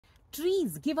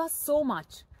Trees give us so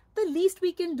much. The least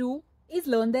we can do is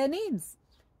learn their names.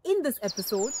 In this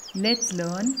episode, let's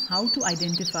learn how to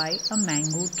identify a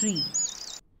mango tree.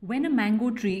 When a mango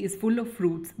tree is full of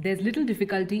fruits, there's little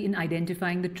difficulty in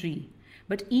identifying the tree.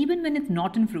 But even when it's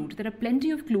not in fruit, there are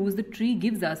plenty of clues the tree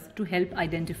gives us to help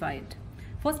identify it.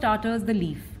 For starters, the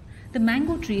leaf. The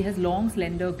mango tree has long,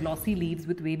 slender, glossy leaves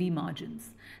with wavy margins.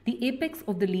 The apex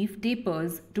of the leaf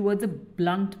tapers towards a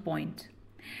blunt point.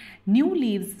 New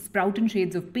leaves sprout in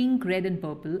shades of pink, red and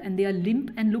purple, and they are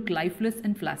limp and look lifeless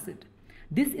and flaccid.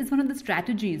 This is one of the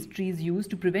strategies trees use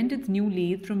to prevent its new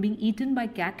leaves from being eaten by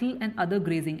cattle and other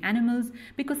grazing animals,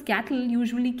 because cattle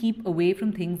usually keep away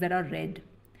from things that are red.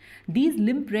 These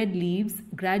limp red leaves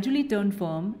gradually turn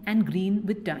firm and green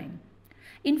with time.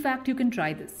 In fact, you can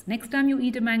try this. Next time you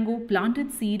eat a mango, plant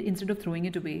its seed instead of throwing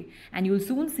it away, and you'll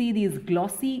soon see these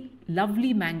glossy,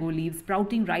 lovely mango leaves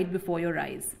sprouting right before your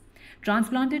eyes.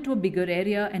 Transplant it to a bigger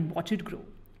area and watch it grow.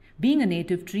 Being a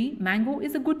native tree, mango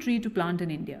is a good tree to plant in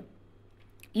India.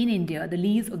 In India, the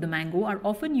leaves of the mango are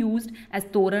often used as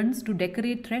torans to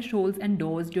decorate thresholds and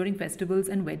doors during festivals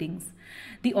and weddings.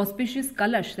 The auspicious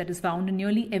kalash that is found in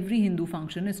nearly every Hindu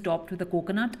function is topped with a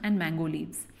coconut and mango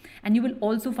leaves. And you will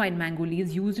also find mango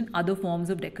leaves used in other forms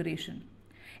of decoration.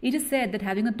 It is said that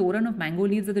having a toran of mango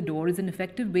leaves at the door is an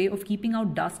effective way of keeping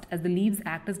out dust, as the leaves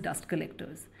act as dust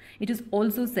collectors. It is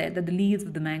also said that the leaves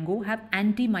of the mango have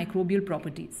antimicrobial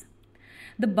properties.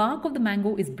 The bark of the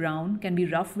mango is brown, can be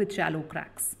rough with shallow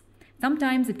cracks.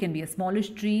 Sometimes it can be a smallish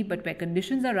tree, but where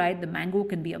conditions are right, the mango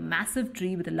can be a massive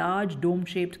tree with a large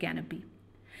dome-shaped canopy.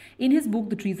 In his book,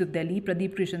 The Trees of Delhi,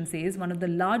 Pradeep Krishan says one of the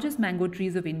largest mango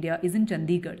trees of India is in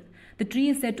Chandigarh. The tree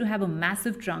is said to have a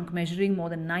massive trunk measuring more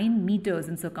than 9 meters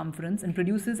in circumference and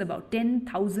produces about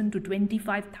 10,000 to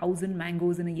 25,000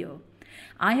 mangoes in a year.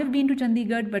 I have been to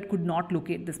Chandigarh but could not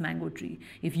locate this mango tree.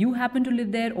 If you happen to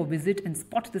live there or visit and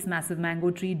spot this massive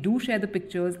mango tree, do share the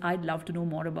pictures. I'd love to know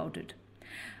more about it.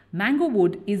 Mango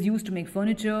wood is used to make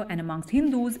furniture, and amongst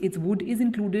Hindus, its wood is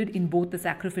included in both the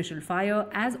sacrificial fire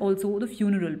as also the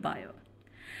funeral pyre.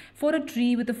 For a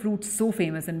tree with a fruit so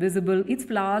famous and visible, its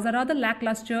flowers are rather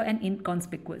lackluster and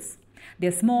inconspicuous. They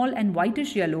are small and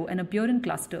whitish yellow and appear in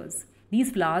clusters.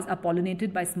 These flowers are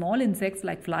pollinated by small insects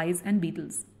like flies and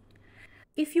beetles.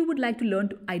 If you would like to learn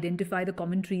to identify the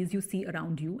common trees you see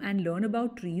around you and learn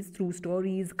about trees through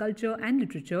stories, culture and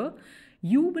literature,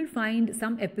 you will find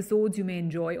some episodes you may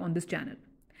enjoy on this channel.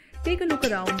 Take a look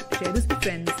around, share this with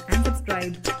friends and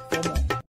subscribe for more.